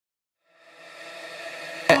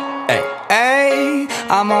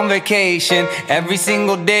I'm on vacation every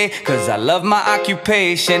single day, cause I love my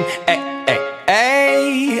occupation.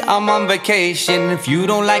 Hey, I'm on vacation. If you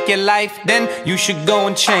don't like your life, then you should go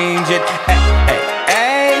and change it.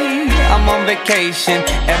 Hey, I'm on vacation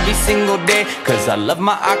every single day, cause I love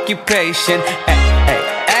my occupation.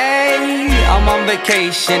 Hey, I'm on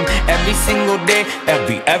vacation every single day,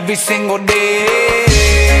 every single day.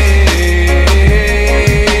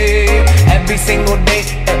 Every single day,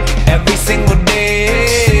 every single day.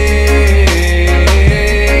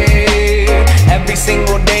 Every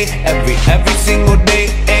single day, every single day.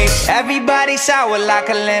 Everybody sour like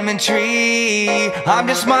a lemon tree. I'm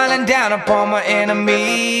just smiling down upon my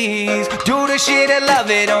enemies. Do the shit and love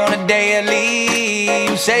it on a daily.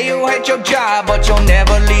 You say you hate your job, but you'll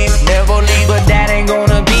never leave, never leave. But that ain't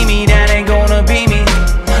gonna be me, that ain't gonna be me.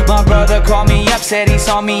 My brother called me up, said he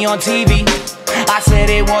saw me on TV. I said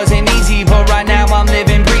it wasn't easy, but right now I'm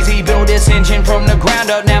living breezy. Built this engine from the ground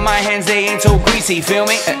up, now my hands, they ain't so greasy, feel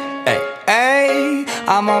me? Hey,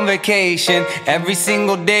 I'm on vacation every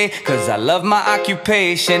single day, cause I love my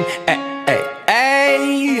occupation.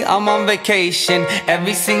 Hey, I'm on vacation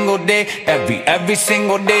every single day, every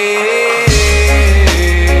single day.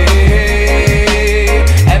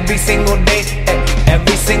 Every single day,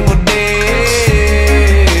 every single day.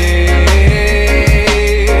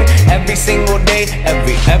 Every single day,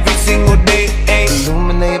 every single day.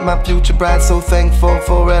 Illuminate my future bright, so thankful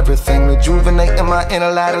for everything. Rejuvenating my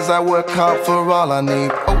inner light as I work hard for all I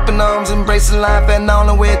need. Open arms, embracing life and all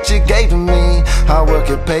of which you gave to me. Hard work,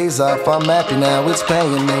 it pays off, I'm happy now, it's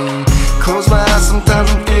paying me. Close my eyes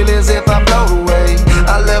sometimes and feel as if I float away.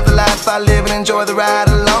 I love the life I live and enjoy the ride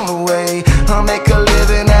along the way. I'll make a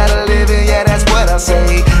living out of living, yeah, that's what I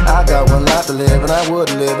say. I got one life to live and I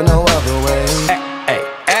wouldn't live in no other way.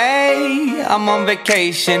 I'm on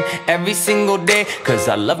vacation every single day, cause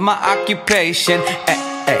I love my occupation.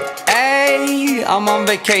 Hey, I'm on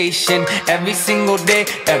vacation every single day,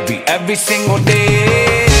 every single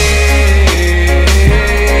day.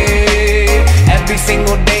 Every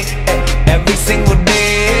single day, every single day.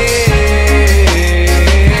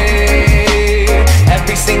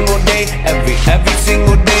 Every single day, every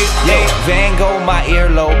single day. Yeah, Van Gogh, my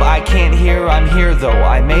earlobe. I can't hear, I'm here though.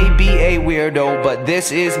 I may be a weirdo, but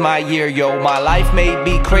this is my year, yo. My life may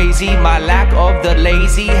be crazy, my lack of the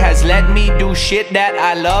lazy has let me do shit that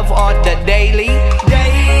I love on the daily.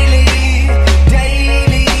 Daily,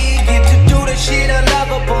 daily, get to do the shit I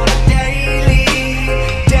love upon a daily.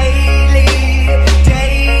 Daily,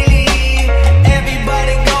 daily,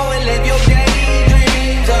 everybody go and live your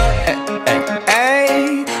daydreams up.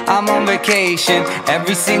 Hey, I'm on vacation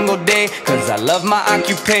every single day, cause I love my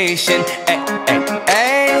occupation.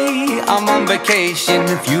 Hey, I'm on vacation.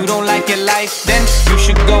 If you don't like your life, then you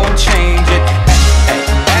should go and change it.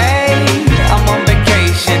 Hey, I'm on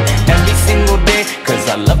vacation every single day, cause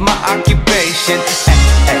I love my occupation.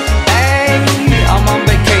 Hey, I'm on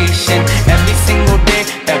vacation.